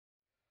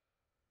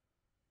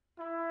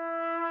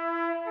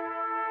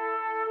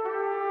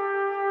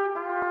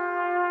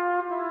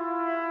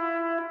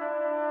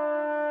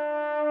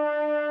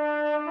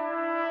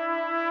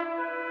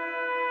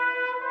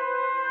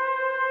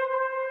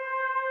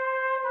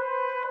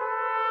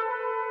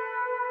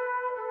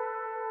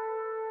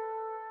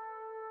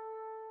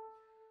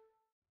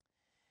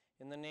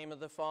name of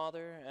the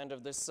Father, and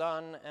of the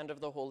Son, and of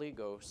the Holy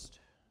Ghost.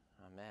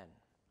 Amen.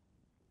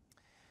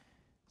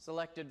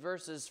 Selected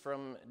verses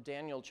from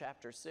Daniel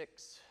chapter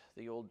 6,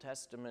 the Old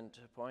Testament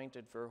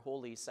appointed for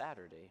Holy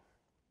Saturday.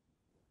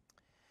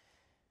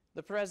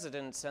 The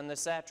presidents and the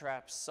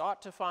satraps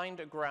sought to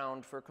find a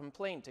ground for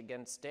complaint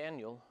against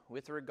Daniel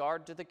with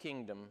regard to the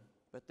kingdom,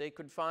 but they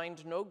could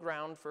find no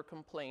ground for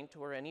complaint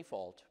or any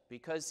fault,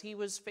 because he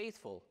was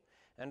faithful,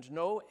 and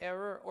no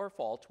error or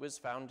fault was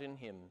found in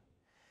him.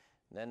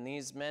 Then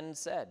these men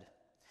said,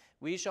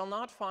 "We shall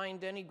not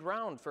find any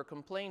ground for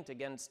complaint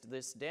against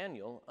this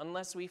Daniel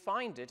unless we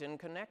find it in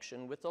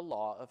connection with the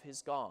law of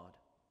his God."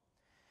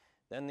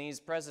 Then these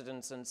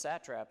presidents and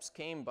satraps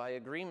came by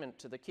agreement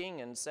to the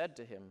king and said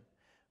to him,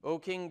 "O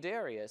King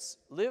Darius,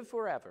 live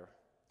forever.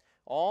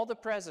 All the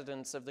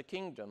presidents of the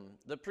kingdom,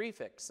 the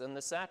prefects and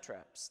the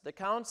satraps, the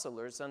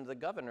counselors and the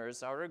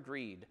governors are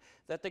agreed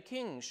that the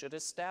king should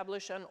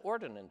establish an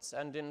ordinance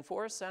and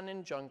enforce an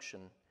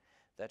injunction,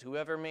 that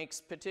whoever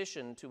makes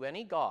petition to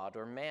any god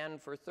or man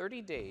for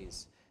 30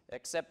 days,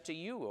 except to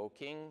you, O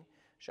king,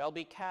 shall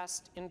be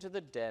cast into the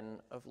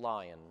den of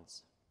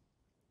lions."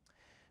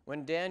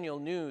 When Daniel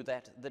knew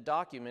that the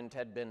document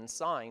had been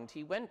signed,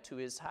 he went to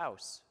his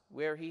house,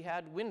 where he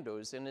had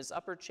windows in his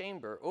upper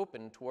chamber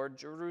open toward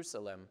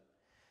Jerusalem.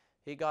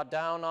 He got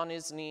down on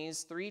his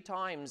knees 3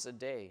 times a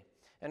day,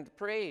 and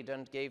prayed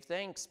and gave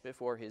thanks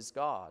before his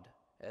God,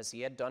 as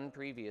he had done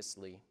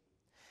previously.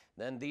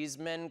 Then these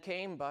men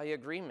came by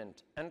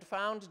agreement and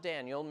found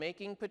Daniel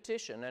making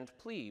petition and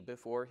plea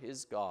before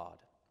his God.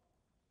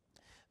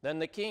 Then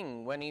the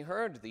king, when he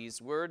heard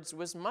these words,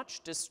 was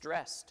much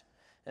distressed,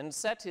 and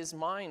set his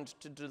mind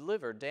to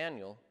deliver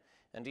Daniel,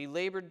 and he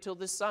labored till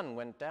the sun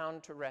went down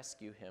to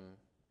rescue him.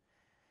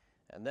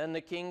 And then the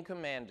king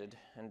commanded,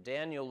 and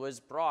Daniel was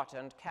brought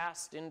and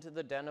cast into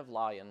the den of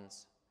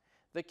lions.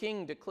 The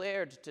king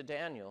declared to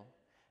Daniel,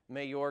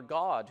 "May your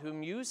God,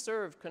 whom you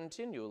serve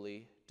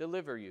continually,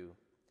 deliver you."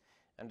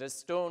 And a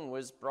stone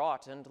was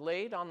brought and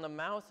laid on the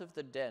mouth of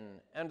the den,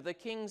 and the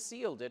king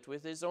sealed it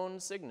with his own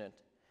signet,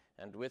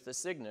 and with the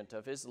signet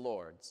of his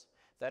lords,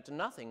 that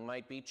nothing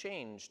might be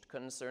changed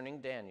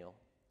concerning Daniel.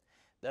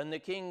 Then the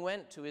king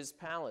went to his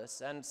palace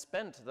and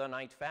spent the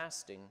night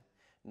fasting.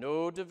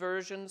 No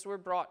diversions were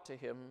brought to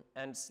him,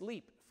 and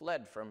sleep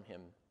fled from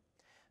him.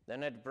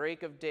 Then at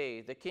break of day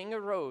the king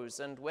arose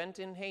and went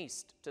in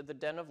haste to the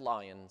den of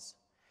lions.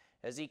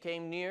 As he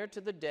came near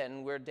to the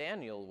den where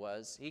Daniel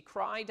was, he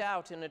cried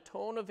out in a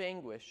tone of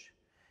anguish.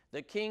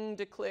 The king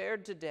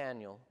declared to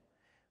Daniel,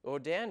 "O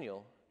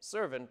Daniel,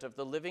 servant of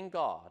the living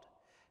God,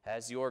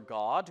 has your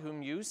God,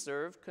 whom you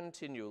serve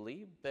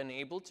continually, been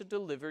able to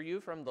deliver you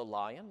from the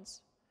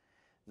lions?"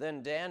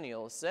 Then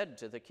Daniel said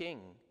to the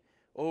king,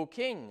 "O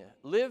king,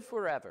 live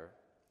forever.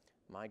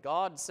 My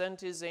God sent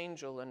his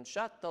angel and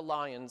shut the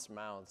lions'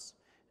 mouths,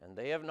 and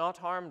they have not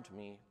harmed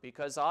me,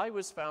 because I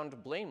was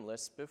found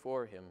blameless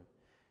before him.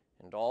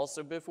 And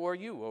also before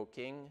you, O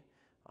king,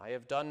 I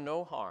have done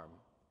no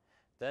harm."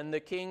 Then the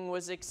king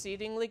was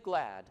exceedingly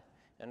glad,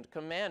 and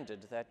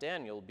commanded that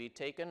Daniel be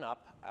taken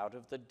up out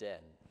of the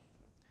den.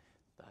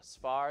 Thus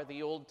far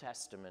the Old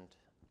Testament.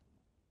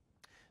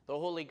 The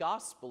Holy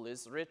Gospel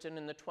is written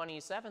in the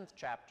 27th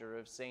chapter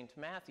of St.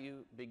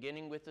 Matthew,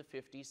 beginning with the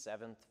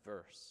 57th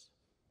verse.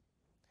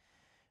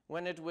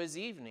 When it was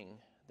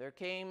evening, there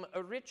came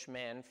a rich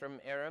man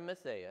from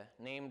Arimathea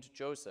named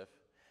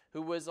Joseph,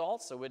 who was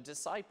also a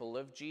disciple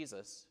of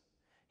Jesus.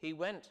 He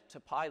went to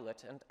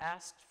Pilate and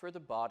asked for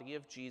the body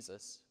of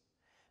Jesus.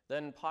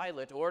 Then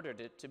Pilate ordered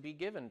it to be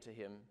given to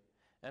him,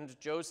 and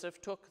Joseph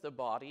took the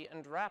body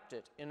and wrapped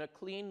it in a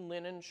clean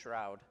linen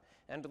shroud,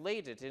 and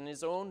laid it in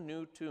his own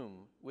new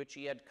tomb, which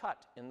he had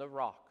cut in the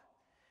rock.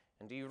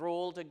 And he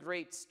rolled a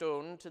great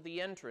stone to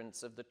the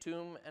entrance of the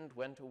tomb and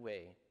went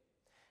away.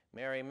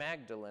 Mary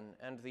Magdalene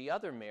and the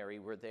other Mary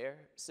were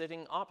there,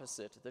 sitting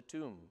opposite the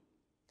tomb.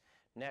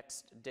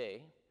 Next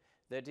day,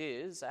 that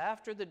is,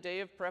 after the day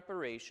of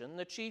preparation,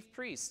 the chief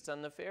priests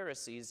and the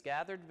Pharisees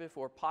gathered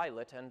before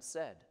Pilate and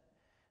said,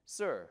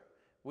 "Sir,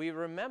 we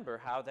remember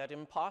how that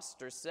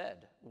impostor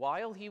said,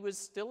 while he was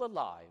still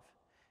alive,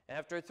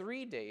 'After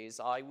 3 days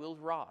I will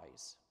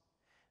rise.'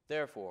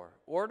 Therefore,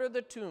 order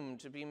the tomb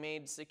to be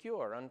made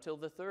secure until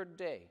the 3rd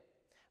day,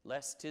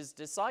 lest his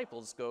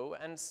disciples go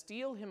and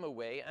steal him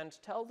away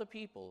and tell the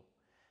people,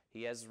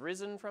 'He has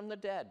risen from the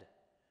dead,'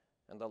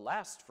 and the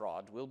last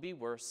fraud will be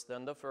worse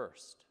than the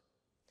first."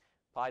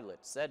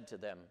 Pilate said to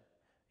them,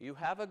 "You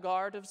have a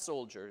guard of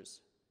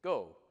soldiers.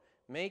 Go,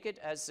 make it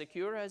as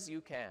secure as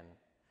you can."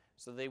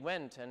 So they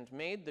went and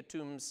made the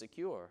tomb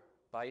secure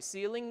by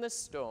sealing the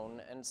stone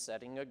and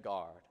setting a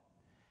guard.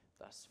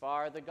 Thus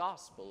far the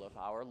gospel of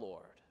our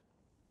Lord.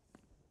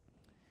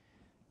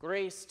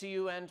 Grace to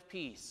you and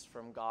peace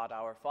from God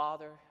our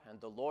Father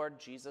and the Lord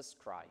Jesus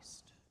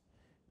Christ.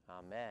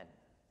 Amen.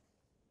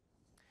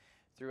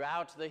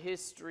 Throughout the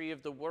history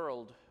of the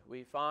world,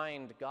 we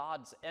find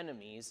God's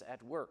enemies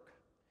at work.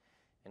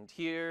 And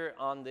here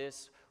on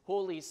this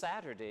Holy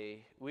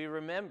Saturday, we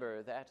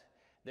remember that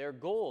their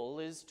goal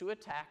is to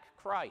attack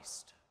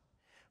Christ.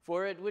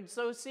 For it would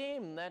so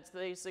seem that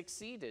they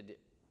succeeded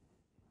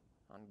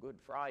on Good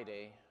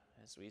Friday,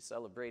 as we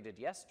celebrated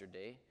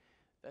yesterday,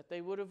 that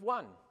they would have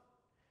won.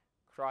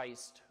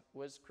 Christ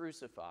was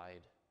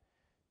crucified.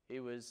 He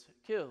was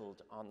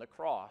killed on the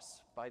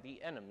cross by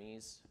the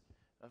enemies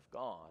of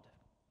God.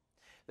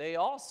 They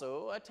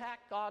also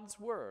attack God's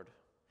word.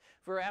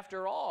 For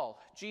after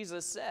all,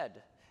 Jesus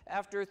said,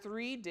 "After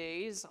 3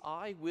 days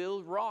I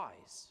will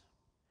rise."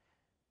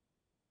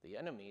 The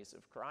enemies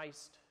of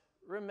Christ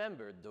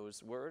remembered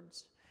those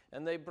words,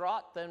 and they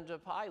brought them to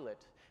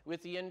Pilate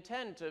with the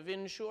intent of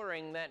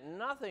ensuring that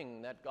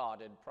nothing that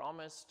God had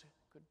promised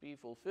could be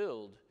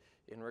fulfilled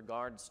in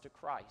regards to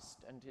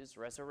Christ and his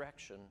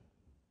resurrection.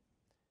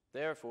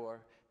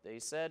 Therefore, they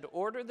said,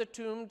 "Order the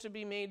tomb to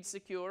be made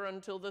secure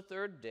until the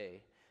 3rd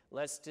day,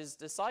 lest his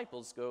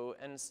disciples go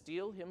and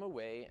steal him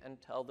away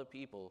and tell the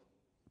people,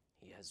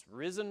 'He has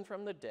risen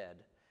from the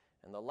dead,'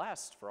 and the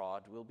last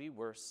fraud will be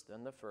worse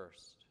than the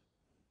first."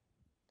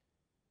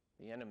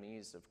 The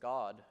enemies of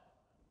God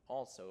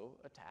also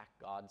attack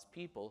God's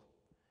people.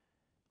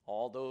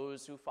 All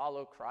those who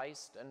follow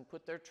Christ and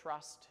put their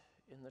trust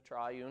in the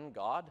triune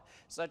God,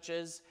 such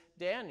as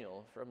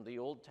Daniel from the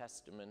Old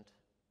Testament,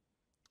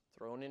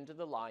 thrown into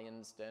the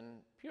lion's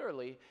den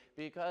purely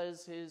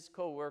because his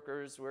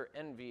co-workers were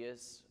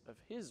envious of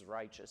his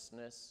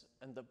righteousness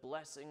and the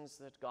blessings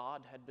that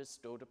God had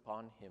bestowed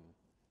upon him.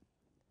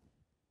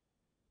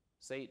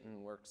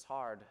 Satan works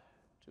hard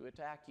to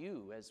attack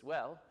you as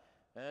well,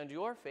 and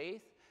your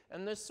faith,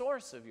 and the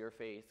source of your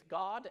faith,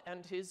 God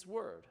and his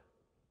word.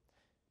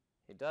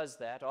 He does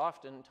that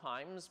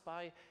oftentimes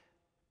by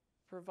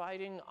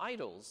providing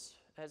idols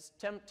as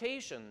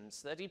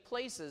temptations that he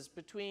places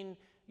between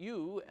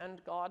you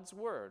and God's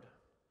word.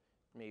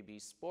 Maybe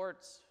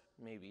sports,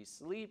 maybe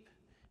sleep,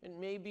 it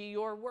may be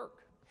your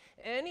work.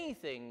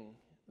 Anything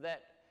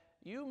that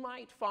you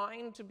might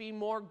find to be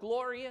more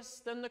glorious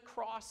than the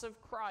cross of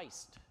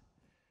Christ,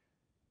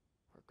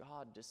 where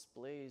God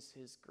displays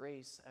his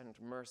grace and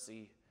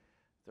mercy,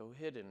 though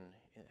hidden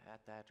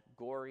at that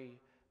gory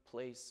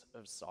place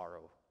of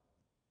sorrow.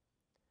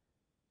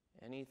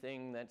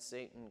 Anything that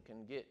Satan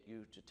can get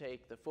you to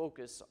take the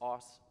focus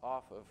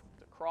off of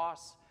the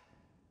cross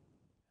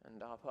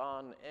and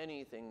upon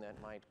anything that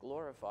might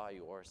glorify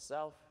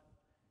yourself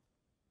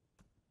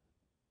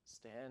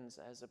stands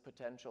as a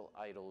potential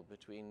idol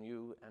between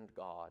you and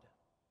God.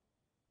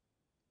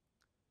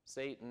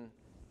 Satan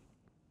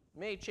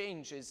may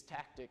change his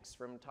tactics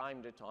from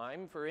time to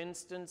time. For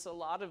instance, a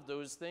lot of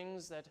those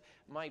things that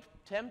might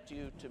tempt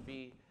you to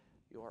be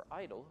your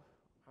idol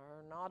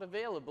are not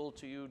available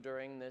to you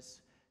during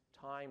this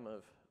time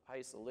of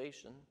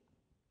isolation.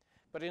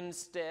 But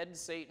instead,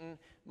 Satan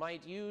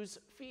might use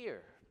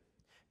fear,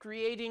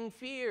 creating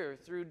fear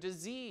through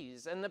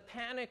disease and the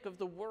panic of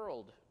the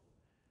world.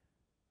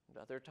 And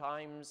other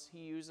times he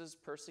uses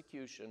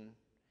persecution,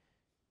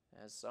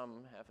 as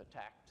some have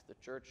attacked the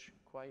church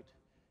quite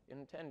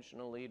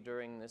intentionally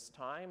during this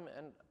time,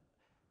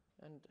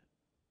 and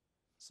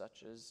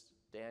such as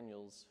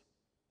Daniel's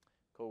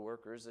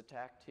co-workers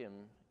attacked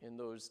him in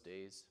those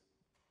days.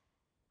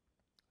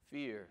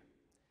 Fear,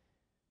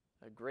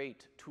 a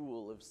great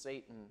tool of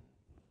Satan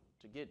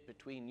to get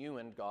between you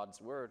and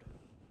God's word.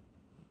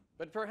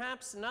 But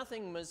perhaps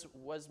nothing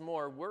was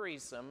more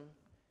worrisome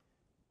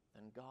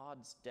than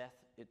God's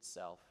death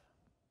itself.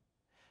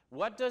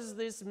 What does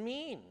this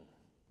mean?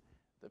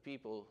 The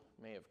people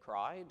may have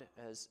cried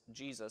as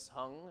Jesus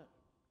hung,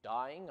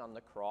 dying on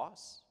the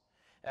cross,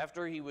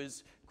 after he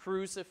was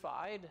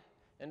crucified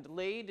and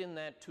laid in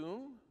that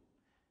tomb.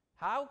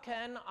 How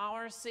can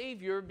our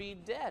Savior be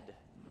dead?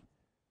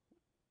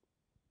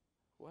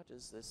 What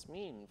does this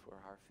mean for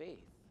our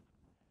faith?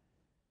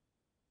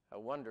 How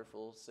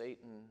wonderful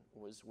Satan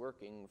was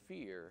working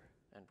fear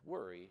and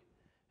worry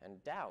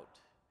and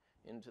doubt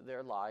into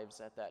their lives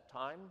at that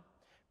time,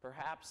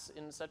 perhaps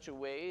in such a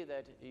way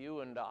that you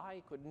and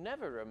I could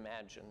never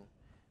imagine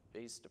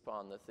based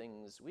upon the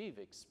things we've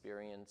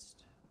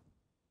experienced.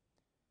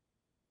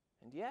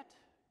 And yet,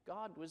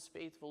 God was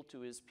faithful to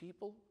his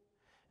people,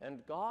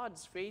 and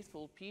God's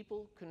faithful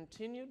people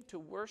continued to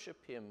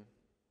worship him.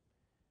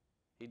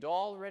 He'd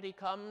already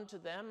come to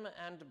them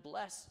and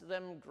blessed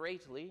them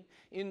greatly,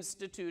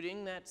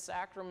 instituting that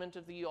sacrament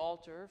of the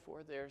altar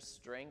for their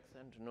strength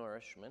and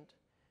nourishment,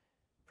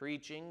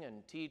 preaching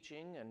and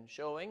teaching and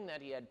showing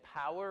that he had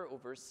power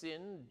over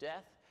sin,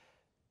 death,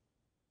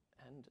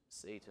 and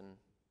Satan.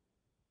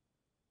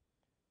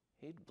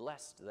 He'd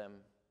blessed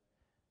them,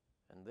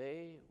 and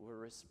they were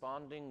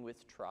responding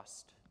with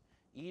trust,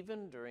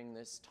 even during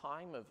this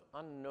time of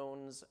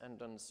unknowns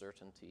and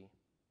uncertainty.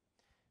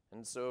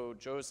 And so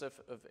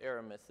Joseph of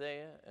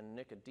Arimathea and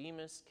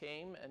Nicodemus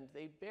came, and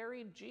they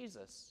buried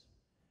Jesus.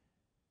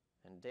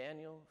 And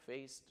Daniel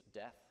faced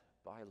death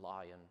by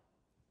lion.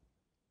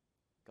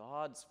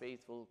 God's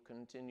faithful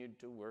continued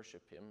to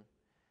worship him,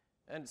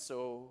 and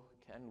so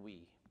can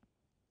we.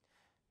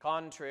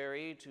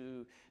 Contrary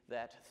to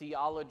that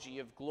theology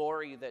of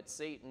glory that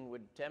Satan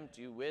would tempt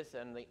you with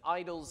and the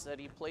idols that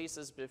he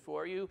places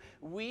before you,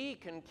 we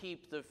can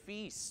keep the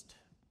feast.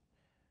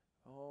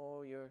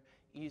 Oh, your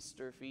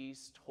Easter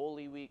feast,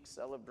 Holy Week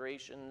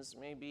celebrations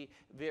may be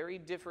very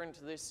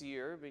different this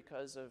year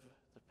because of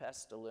the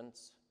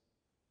pestilence.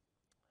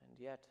 And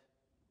yet,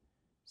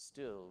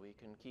 still we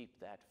can keep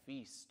that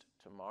feast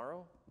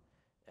tomorrow,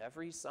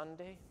 every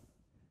Sunday,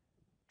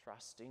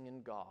 trusting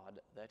in God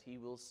that He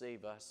will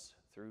save us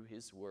through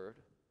His word.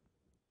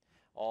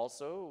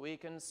 Also, we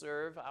can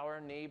serve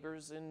our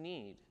neighbors in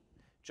need,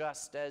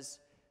 just as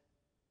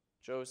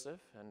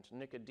Joseph and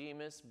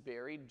Nicodemus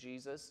buried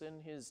Jesus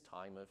in his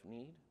time of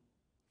need,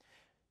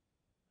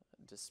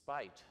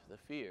 despite the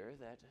fear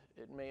that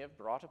it may have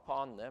brought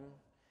upon them,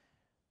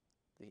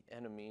 the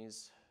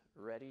enemies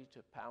ready to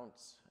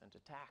pounce and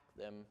attack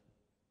them,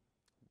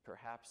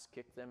 perhaps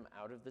kick them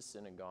out of the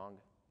synagogue.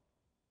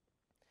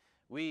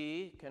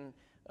 We can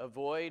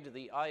avoid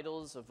the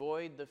idols,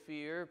 avoid the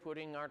fear,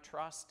 putting our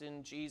trust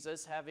in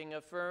Jesus, having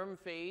a firm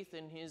faith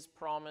in His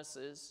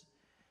promises,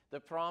 the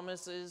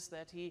promises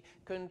that He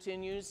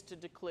continues to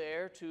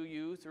declare to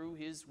you through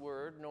His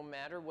word, no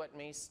matter what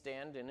may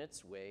stand in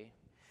its way,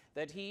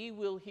 that He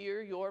will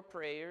hear your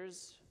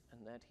prayers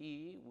and that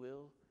He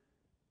will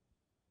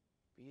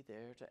be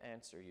there to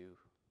answer you.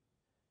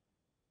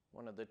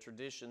 One of the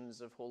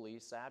traditions of Holy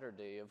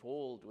Saturday of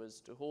old was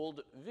to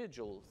hold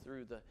vigil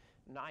through the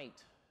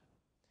night,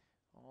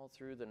 all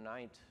through the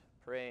night,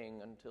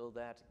 praying until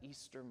that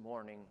Easter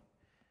morning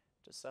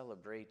to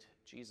celebrate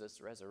Jesus'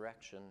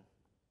 resurrection.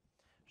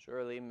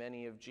 Surely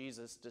many of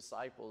Jesus'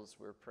 disciples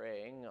were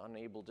praying,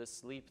 unable to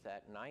sleep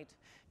that night.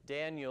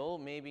 Daniel,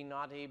 maybe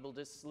not able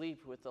to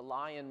sleep with the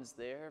lions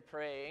there,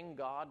 praying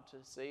God to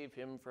save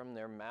him from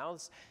their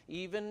mouths.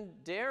 Even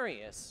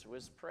Darius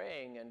was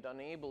praying and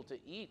unable to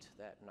eat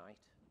that night.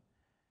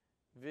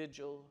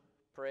 Vigil,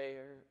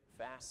 prayer,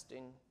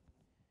 fasting.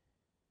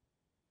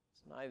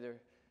 It's neither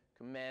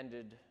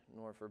commanded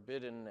nor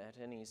forbidden at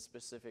any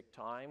specific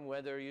time.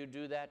 Whether you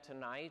do that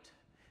tonight,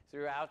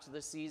 throughout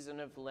the season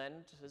of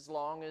Lent, as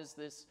long as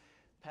this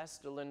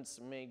pestilence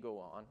may go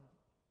on.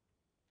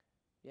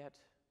 Yet,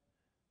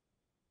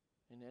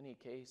 in any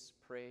case,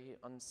 pray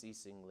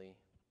unceasingly.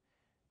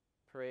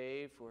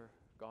 Pray for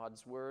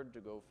God's word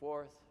to go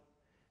forth.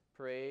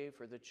 Pray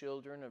for the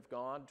children of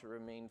God to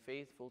remain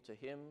faithful to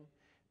Him.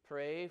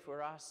 Pray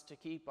for us to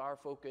keep our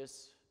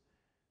focus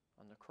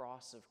on the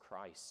cross of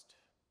Christ,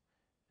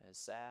 as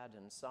sad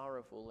and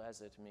sorrowful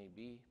as it may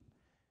be,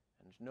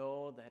 and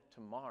know that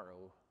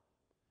tomorrow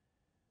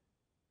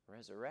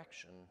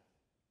resurrection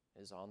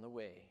is on the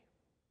way.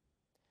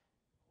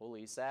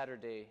 Holy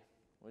Saturday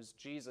was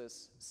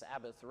Jesus'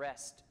 Sabbath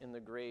rest in the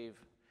grave,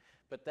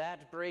 but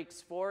that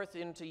breaks forth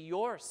into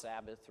your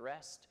Sabbath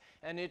rest,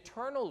 an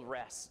eternal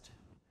rest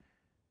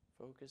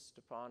focused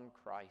upon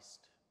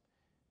Christ,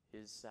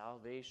 His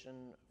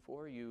salvation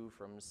for you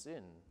from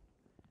sin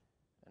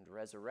and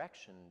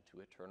resurrection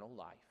to eternal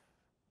life.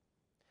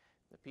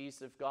 The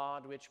peace of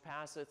God, which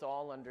passeth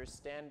all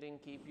understanding,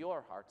 keep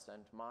your hearts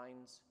and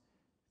minds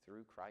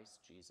through Christ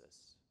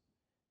Jesus.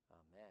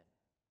 Amen.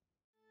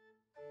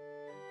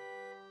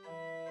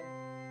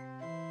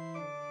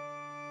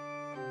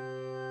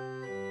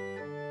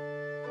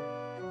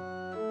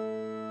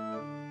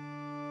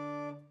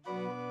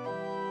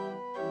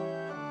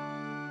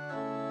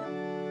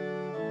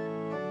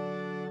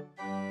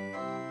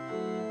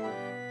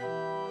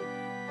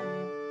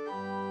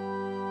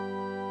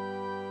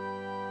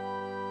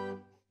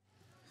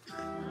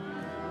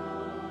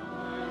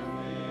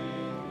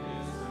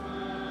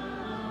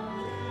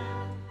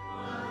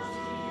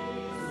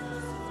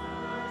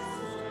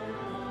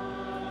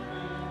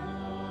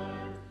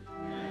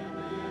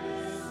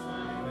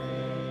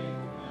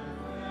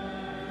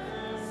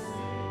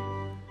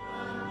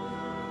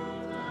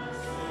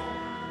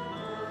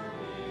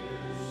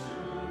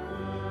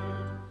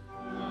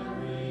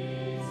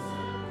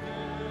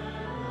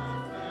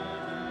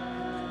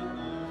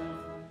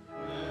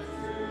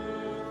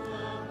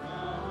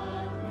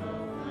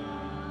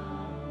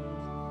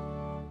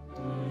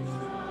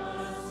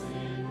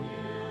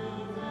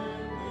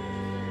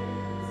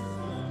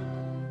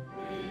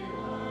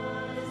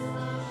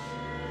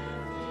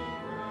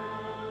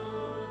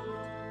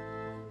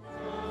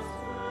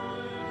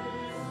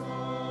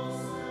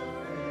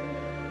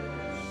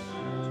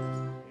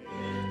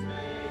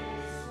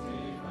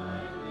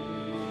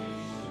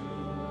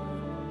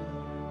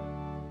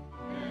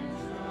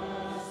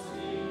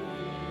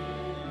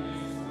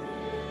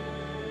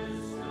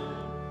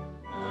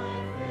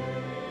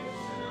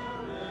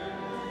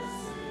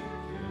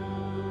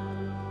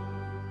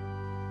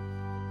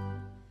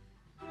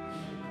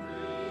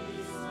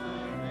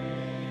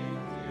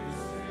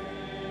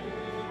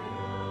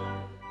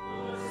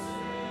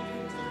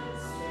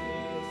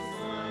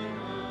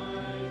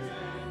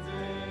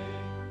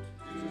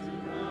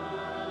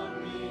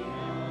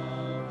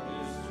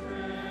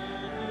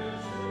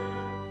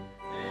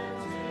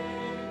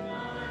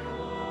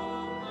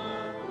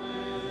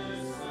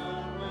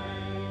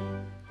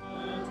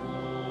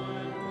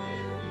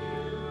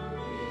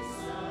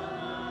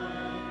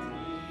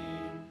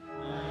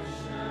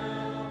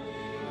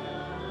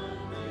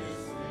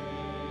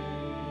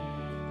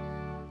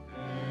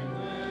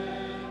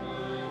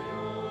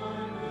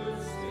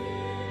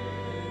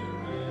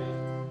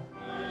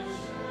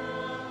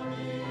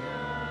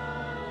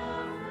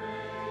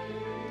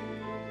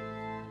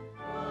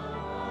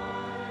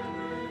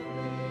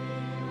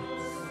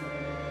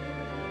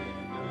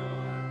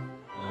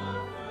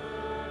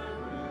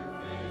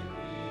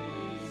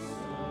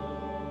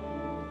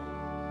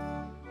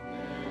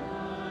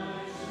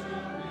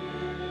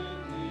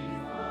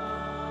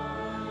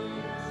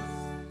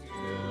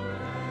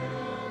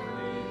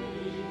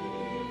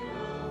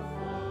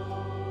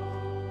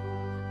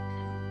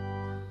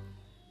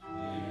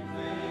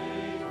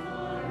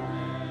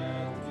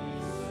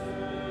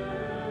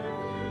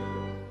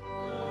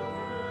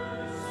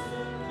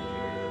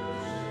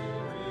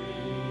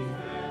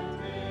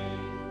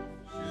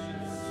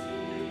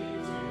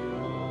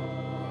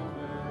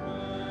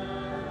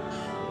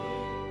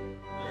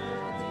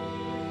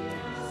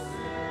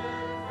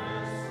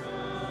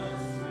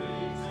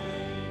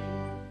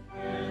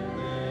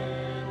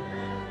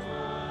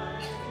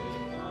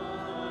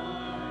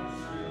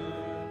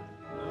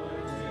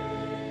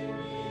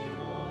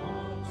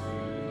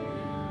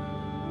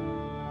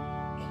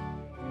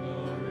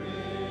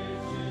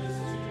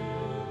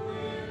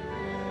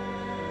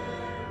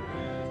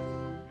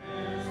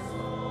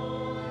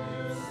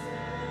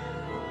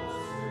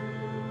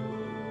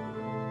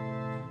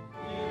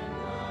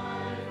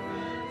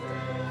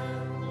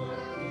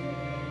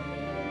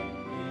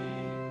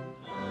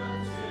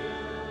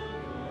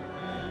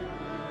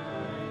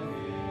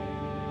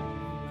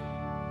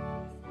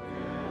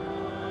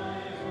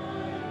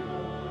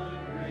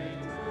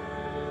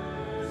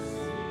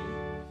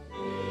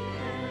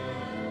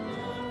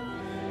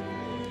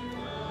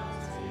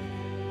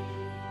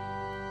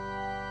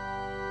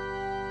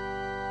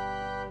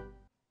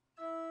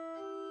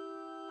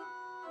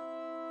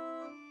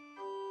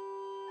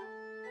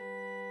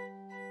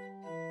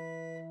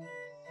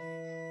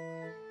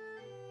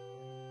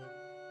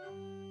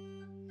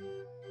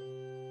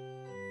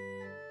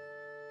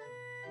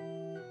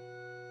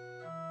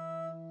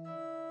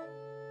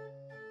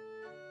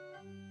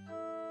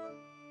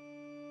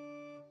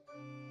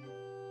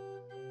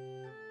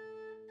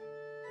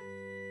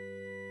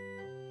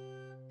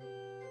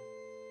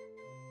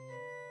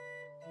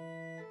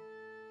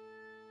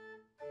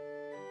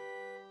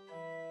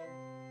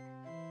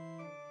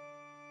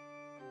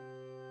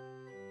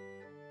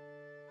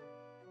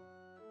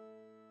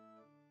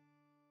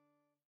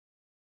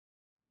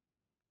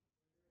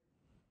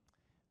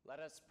 Let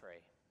us pray.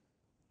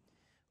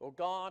 O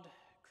God,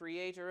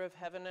 creator of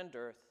heaven and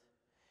earth,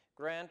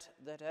 grant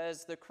that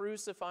as the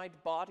crucified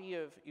body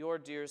of your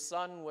dear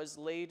Son was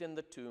laid in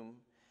the tomb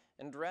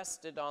and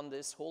rested on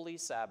this holy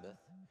Sabbath,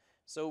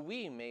 so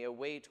we may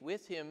await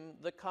with him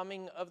the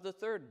coming of the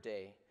third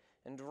day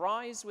and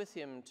rise with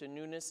him to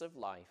newness of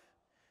life,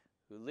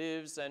 who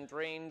lives and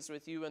reigns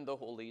with you in the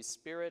Holy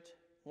Spirit,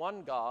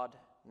 one God,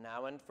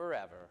 now and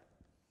forever.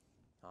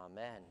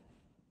 Amen.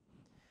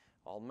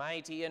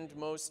 Almighty and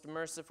most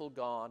merciful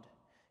God,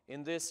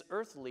 in this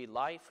earthly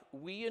life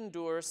we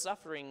endure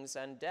sufferings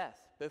and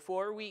death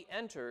before we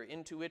enter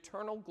into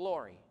eternal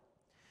glory.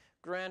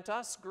 Grant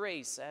us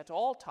grace at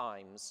all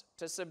times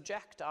to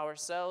subject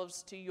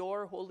ourselves to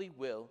your holy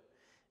will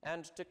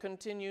and to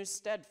continue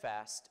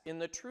steadfast in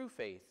the true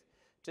faith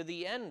to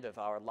the end of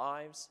our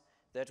lives,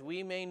 that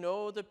we may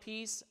know the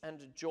peace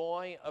and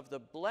joy of the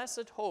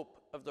blessed hope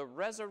of the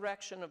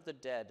resurrection of the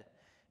dead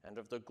and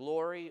of the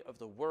glory of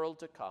the world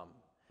to come,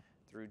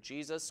 through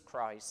Jesus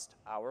Christ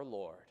our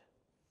Lord.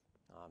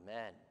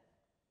 Amen.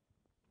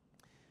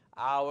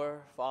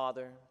 Our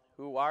Father,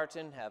 who art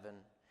in heaven,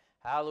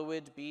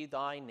 hallowed be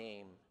thy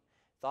name.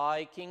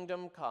 Thy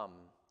kingdom come,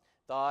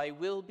 thy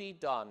will be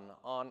done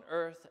on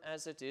earth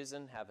as it is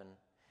in heaven.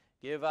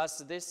 Give us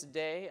this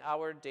day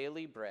our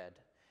daily bread,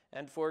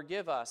 and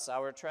forgive us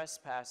our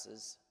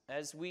trespasses,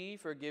 as we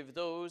forgive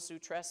those who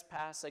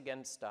trespass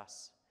against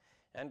us.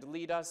 And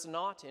lead us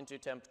not into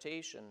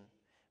temptation,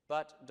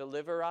 but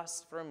deliver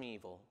us from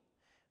evil.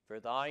 For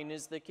thine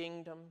is the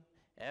kingdom,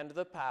 and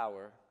the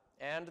power,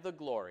 and the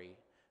glory,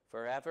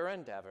 forever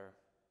and ever.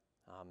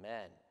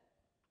 Amen.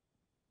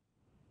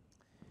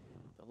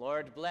 The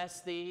Lord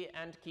bless thee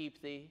and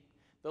keep thee.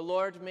 The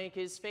Lord make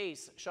his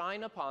face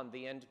shine upon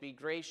thee and be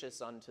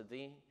gracious unto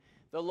thee.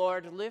 The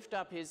Lord lift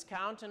up his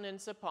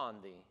countenance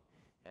upon thee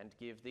and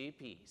give thee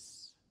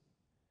peace.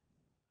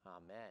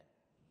 Amen.